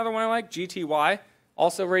Realty is another one I like, GTY,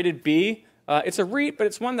 also rated B. It's a REIT, but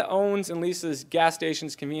it's one that owns and leases gas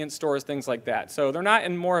stations, convenience stores, things like that. So they're not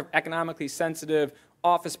in more economically sensitive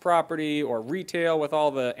office property or retail with all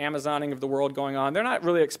the Amazoning of the world going on. They're not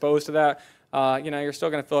really exposed to that. You're still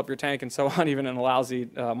going to fill up your tank and so on, even in a lousy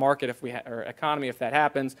market or economy if that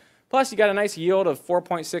happens. Plus, you got a nice yield of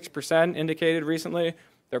 4.6% indicated recently.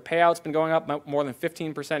 Their payout's been going up more than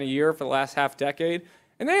 15% a year for the last half decade.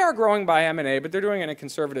 And they are growing by M&A, but they're doing it in a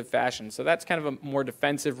conservative fashion. So that's kind of a more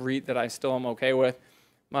defensive REIT that I still am okay with.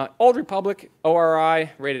 Old Republic, ORI,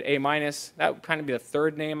 rated A-. That would kind of be the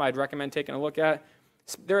third name I'd recommend taking a look at.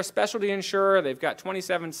 They're a specialty insurer. They've got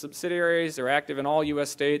 27 subsidiaries. They're active in all U.S.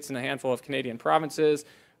 states and a handful of Canadian provinces.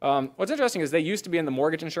 What's interesting is they used to be in the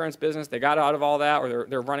mortgage insurance business. They got out of all that, or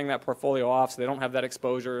they're running that portfolio off, so they don't have that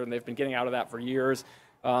exposure, and they've been getting out of that for years.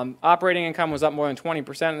 Operating income was up more than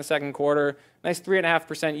 20% in the second quarter. Nice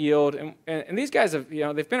 3.5% yield. And these guys have,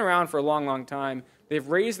 they've been around for a long, long time. They've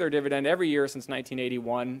raised their dividend every year since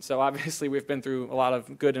 1981. So obviously we've been through a lot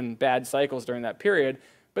of good and bad cycles during that period.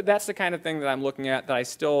 But that's the kind of thing that I'm looking at that I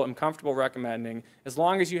still am comfortable recommending, as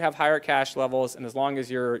long as you have higher cash levels and as long as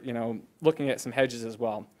you're looking at some hedges as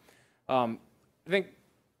well. I think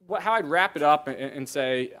how I'd wrap it up and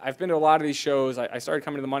say, I've been to a lot of these shows. I started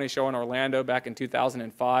coming to the Money Show in Orlando back in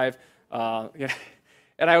 2005.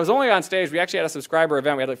 And I was only on stage. We actually had a subscriber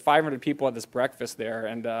event. We had like 500 people at this breakfast there.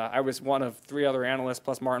 And I was one of 3 other analysts,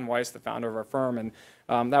 plus Martin Weiss, the founder of our firm.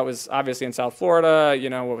 And that was obviously in South Florida,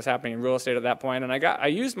 what was happening in real estate at that point. And I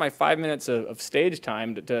used my 5 minutes of stage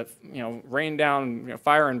time to rain down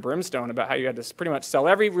fire and brimstone about how you had to pretty much sell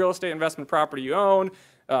every real estate investment property you own,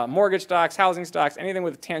 mortgage stocks, housing stocks, anything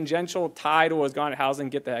with a tangential tie to what was gone to housing,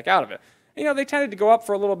 get the heck out of it. They tended to go up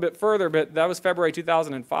for a little bit further, but that was February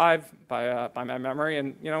 2005 by my memory,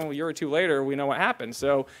 and a year or two later, we know what happened.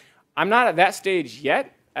 So I'm not at that stage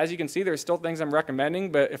yet. As you can see, there's still things I'm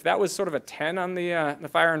recommending, but if that was sort of a 10 on the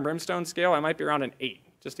fire and brimstone scale, I might be around an 8,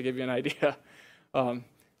 just to give you an idea. So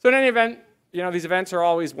in any event, these events are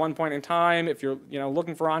always one point in time. If you're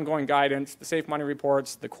looking for ongoing guidance, the Safe Money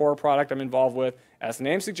reports, the core product I'm involved with, as the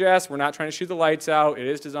name suggests, we're not trying to shoot the lights out. It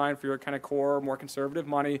is designed for your kind of core, more conservative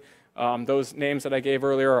money. Those names that I gave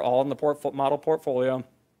earlier are all in the model portfolio.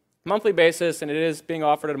 Monthly basis, and it is being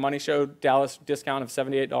offered at a Money Show Dallas discount of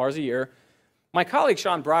 $78 a year. My colleague,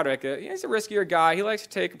 Sean Broderick, he's a riskier guy. He likes to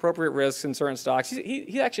take appropriate risks in certain stocks.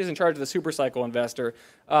 He actually is in charge of the super cycle investor.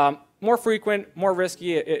 More frequent, more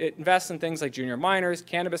risky. It invests in things like junior miners,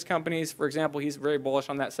 cannabis companies, for example. He's very bullish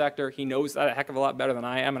on that sector. He knows that a heck of a lot better than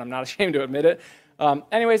I am, and I'm not ashamed to admit it.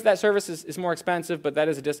 Anyways, that service is more expensive, but that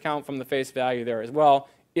is a discount from the face value there as well.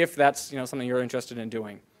 if that's something you're interested in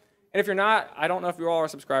doing. And if you're not, I don't know if you all are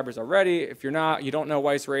subscribers already. If you're not, you don't know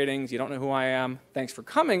Weiss Ratings, you don't know who I am, thanks for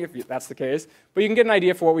coming if that's the case. But you can get an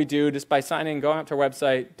idea for what we do just by going up to our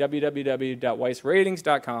website,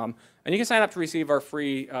 www.weissratings.com, and you can sign up to receive our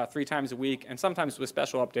free 3 times a week, and sometimes with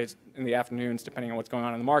special updates in the afternoons, depending on what's going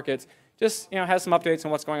on in the markets. Just has some updates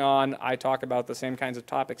on what's going on. I talk about the same kinds of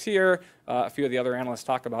topics here. A few of the other analysts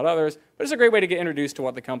talk about others. But it's a great way to get introduced to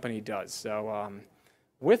what the company does. So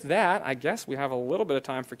with that, I guess we have a little bit of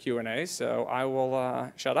time for Q&A, so I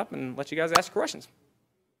will shut up and let you guys ask questions.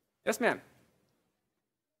 Yes, ma'am.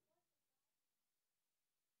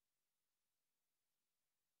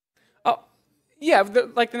 Oh, yeah,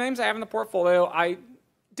 like the names I have in the portfolio,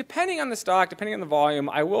 depending on the stock, depending on the volume,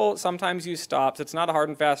 I will sometimes use stops. It's not a hard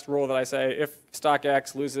and fast rule that I say if stock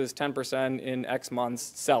X loses 10% in X months,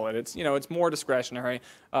 sell it. It's it's more discretionary.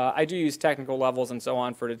 I do use technical levels and so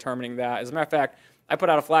on for determining that. As a matter of fact, I put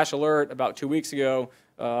out a flash alert about 2 weeks ago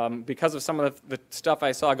because of some of the stuff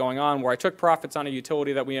I saw going on where I took profits on a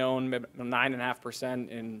utility that we own, maybe 9.5%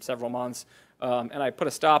 in several months, and I put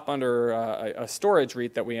a stop under a storage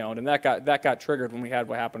REIT that we owned, and that got triggered when we had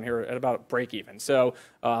what happened here at about break even. So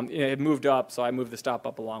it moved up, so I moved the stop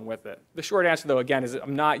up along with it. The short answer, though, again, is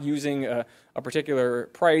I'm not using a particular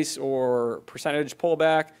price or percentage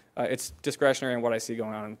pullback. It's discretionary in what I see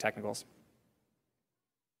going on in technicals.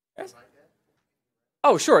 Yes?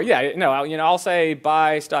 Oh, sure, yeah, no, I'll say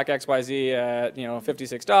buy stock XYZ at,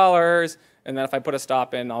 $56, and then if I put a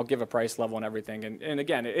stop in, I'll give a price level and everything. And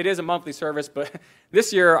again, it is a monthly service, but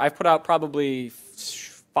this year I've put out probably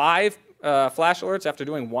 5 flash alerts after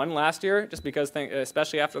doing 1 last year, just because,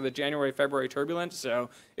 especially after the January, February turbulence, so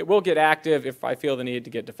it will get active if I feel the need to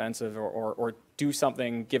get defensive or do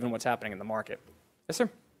something given what's happening in the market. Yes, sir?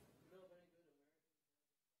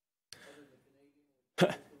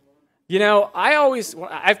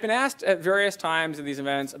 I've been asked at various times in these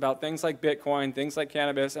events about things like Bitcoin, things like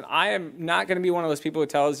cannabis, and I am not going to be one of those people who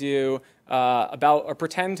tells you about or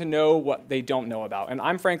pretend to know what they don't know about. And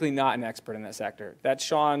I'm frankly not an expert in that sector. That's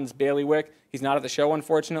Sean's bailiwick. He's not at the show,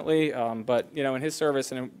 unfortunately, but in his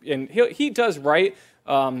service, and he does write.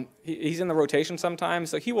 He's in the rotation sometimes,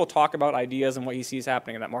 so he will talk about ideas and what he sees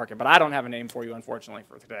happening in that market. But I don't have a name for you, unfortunately,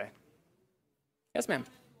 for today. Yes, ma'am.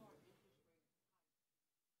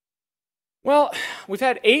 Well, we've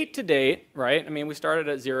had 8 to date, right? I mean, we started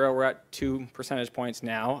at 0. We're at 2 percentage points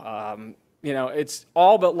now. It's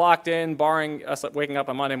all but locked in, barring us waking up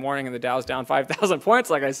on Monday morning and the Dow's down 5,000 points,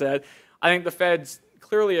 like I said. I think the Fed's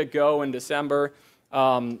clearly a go in December.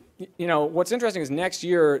 What's interesting is next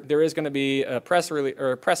year there is going to be a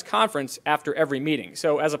press conference after every meeting.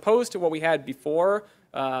 So as opposed to what we had before,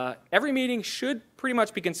 every meeting should pretty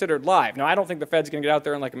much be considered live. Now, I don't think the Fed's going to get out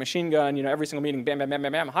there and like a machine gun, every single meeting, bam, bam, bam,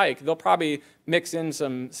 bam, bam, hike. They'll probably mix in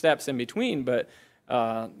some steps in between. But,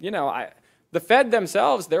 the Fed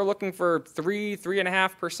themselves, they're looking for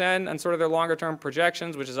 3.5% on sort of their longer-term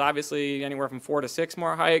projections, which is obviously anywhere from 4 to 6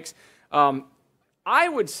 more hikes. I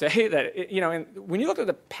would say that, when you look at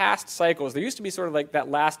the past cycles, there used to be sort of like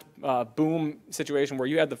that last boom situation where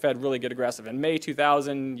you had the Fed really get aggressive. In May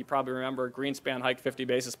 2000, you probably remember Greenspan hiked 50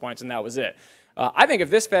 basis points, and that was it. I think if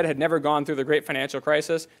this Fed had never gone through the great financial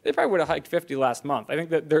crisis, they probably would have hiked 50 last month. I think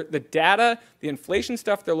that the data, the inflation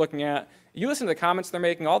stuff they're looking at, you listen to the comments they're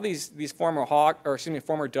making, all these former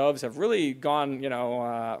former doves have really gone,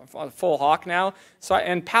 full hawk now. So,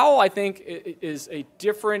 and Powell, I think, is a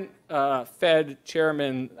different Fed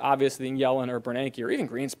chairman, obviously, than Yellen or Bernanke or even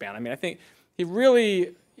Greenspan. I mean, I think he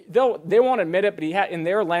really, they won't admit it, but in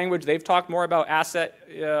their language, they've talked more about asset,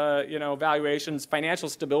 valuations. Financial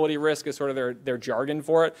stability risk is sort of their jargon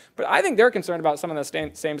for it. But I think they're concerned about some of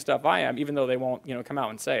the same stuff I am, even though they won't, come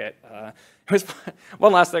out and say it.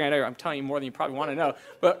 One last thing I know, I'm telling you more than you probably want to know.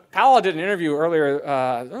 But Powell did an interview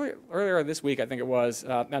earlier this week, I think it was,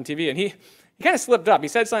 on TV, and he kind of slipped up. He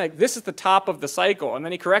said something like, "This is the top of the cycle," and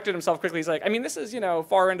then he corrected himself quickly. He's like, "I mean, this is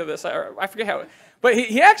far into this." I forget how. But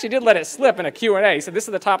he actually did let it slip in a Q&A. He said, "This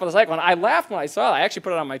is the top of the cycle." And I laughed when I saw it. I actually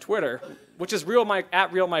put it on my Twitter, which is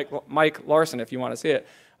Mike Larson, if you want to see it.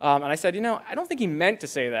 And I said, I don't think he meant to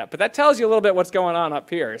say that. But that tells you a little bit what's going on up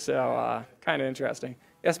here. So kind of interesting.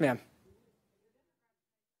 Yes, ma'am.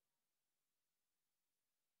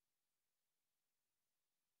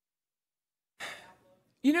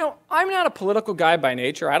 I'm not a political guy by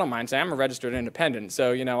nature. I don't mind saying I'm a registered independent.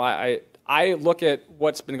 So, I look at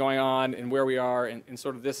what's been going on and where we are in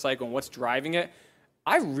sort of this cycle and what's driving it.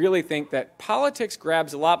 I really think that politics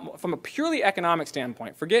grabs a lot more, from a purely economic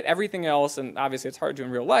standpoint. Forget everything else, and obviously it's hard to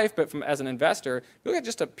in real life, but as an investor, if you look at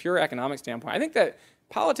just a pure economic standpoint, I think that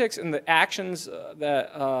politics and the actions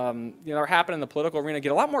that are happening in the political arena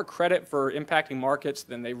get a lot more credit for impacting markets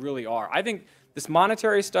than they really are. I think this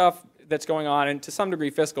monetary stuff that's going on, and to some degree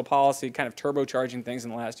fiscal policy kind of turbocharging things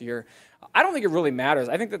in the last year, I don't think it really matters.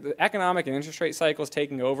 I think that the economic and interest rate cycle is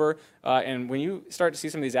taking over, and when you start to see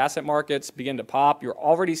some of these asset markets begin to pop, you're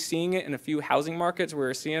already seeing it in a few housing markets where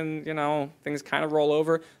you're seeing things kind of roll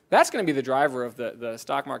over. That's going to be the driver of the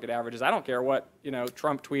stock market averages. I don't care what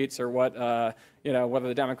Trump tweets or what whether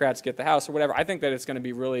the Democrats get the House or whatever. I think that it's going to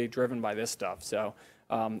be really driven by this stuff. So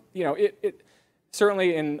it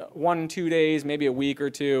certainly in 1-2 days, maybe a week or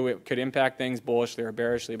two, it could impact things bullishly or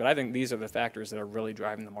bearishly, but I think these are the factors that are really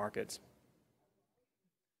driving the markets.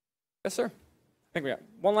 Yes, sir. I think we got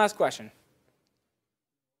one last question.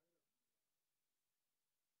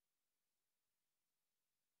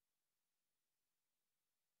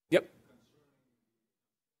 Yep.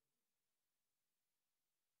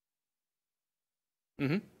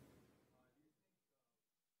 Mm-hmm.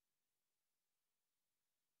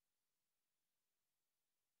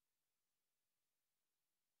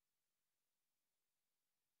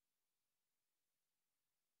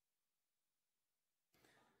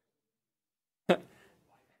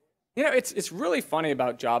 It's really funny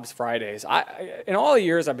about Jobs Fridays. In all the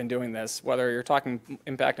years I've been doing this, whether you're talking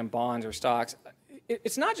impact on bonds or stocks,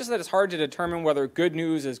 it's not just that it's hard to determine whether good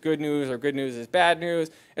news is good news or good news is bad news.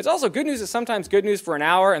 It's also good news is sometimes good news for an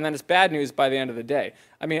hour, and then it's bad news by the end of the day.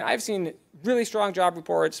 I mean, I've seen really strong job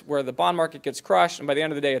reports where the bond market gets crushed, and by the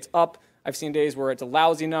end of the day it's up. I've seen days where it's a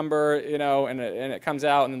lousy number, and it comes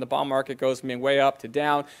out, and then the bond market goes from being way up to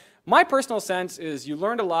down. My personal sense is you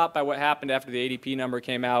learned a lot by what happened after the ADP number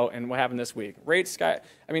came out and what happened this week. Rates sky.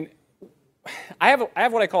 I mean, I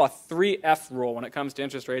have what I call a 3F rule when it comes to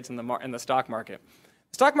interest rates in the stock market.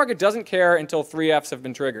 The stock market doesn't care until 3 Fs have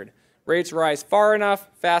been triggered. Rates rise far enough,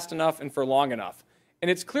 fast enough, and for long enough.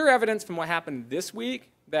 And it's clear evidence from what happened this week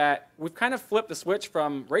that we've kind of flipped the switch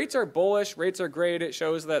from rates are bullish, rates are great, it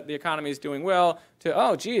shows that the economy is doing well, to,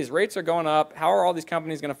 oh, geez, rates are going up. How are all these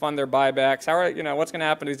companies going to fund their buybacks? How are, what's going to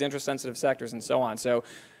happen to these interest-sensitive sectors and so on? So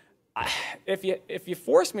if you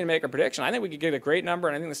force me to make a prediction, I think we could get a great number,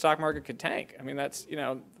 and I think the stock market could tank. I mean, that's,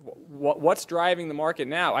 what's driving the market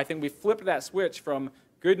now? I think we flipped that switch from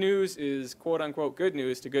good news is quote-unquote good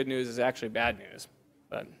news to good news is actually bad news.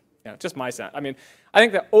 But just my sense. I mean, I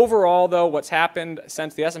think that overall, though, what's happened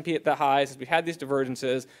since the S&P hit the highs, since we had these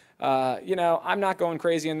divergences, I'm not going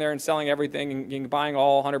crazy in there and selling everything and buying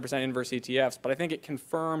all 100% inverse ETFs, but I think it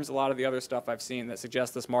confirms a lot of the other stuff I've seen that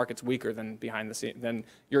suggests this market's weaker than behind the scene than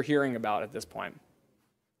you're hearing about at this point.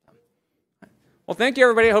 Well, thank you,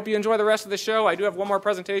 everybody. I hope you enjoy the rest of the show. I do have one more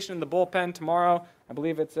presentation in the bullpen tomorrow. I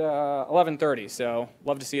believe it's 11:30, so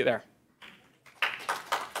love to see you there.